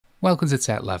Welcome to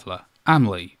Tech Leveler. I'm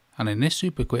Lee, and in this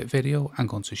super quick video I'm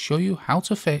going to show you how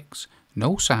to fix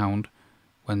no sound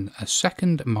when a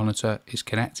second monitor is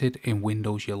connected in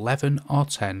Windows 11 or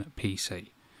 10 PC.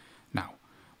 Now,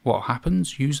 what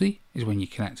happens usually is when you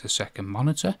connect a second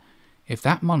monitor, if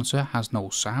that monitor has no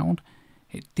sound,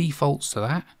 it defaults to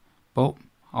that, but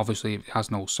obviously if it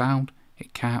has no sound,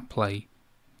 it can't play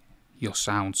your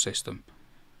sound system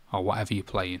or whatever you're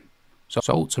playing.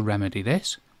 So to remedy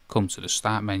this, come to the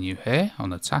Start menu here on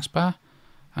the taskbar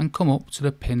and come up to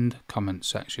the pinned comment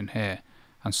section here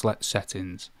and select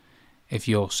Settings. If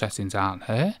your settings aren't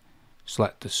here,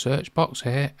 select the search box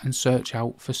here and search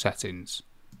out for Settings.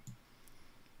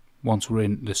 Once we're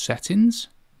in the Settings,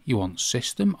 you want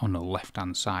System on the left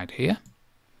hand side here.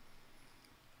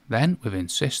 Then within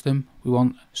System, we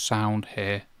want Sound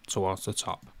here towards the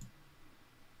top.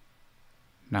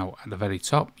 Now at the very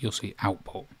top, you'll see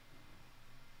Output.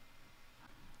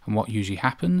 And what usually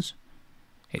happens,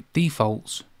 it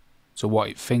defaults to what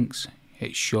it thinks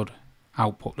it should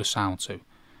output the sound to.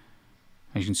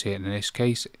 As you can see in this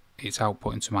case, it's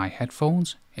outputting to my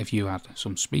headphones. If you had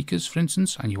some speakers, for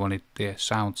instance, and you wanted the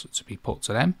sound to be put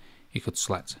to them, you could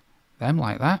select them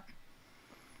like that,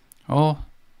 or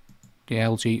the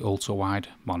LG ultra wide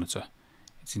monitor.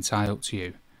 It's entirely up to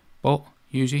you, but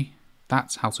usually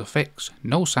that's how to fix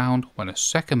no sound when a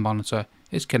second monitor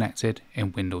is connected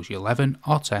in Windows 11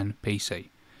 or 10 PC.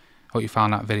 Hope you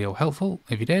found that video helpful.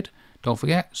 If you did, don't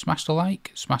forget, smash the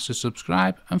like, smash the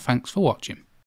subscribe, and thanks for watching.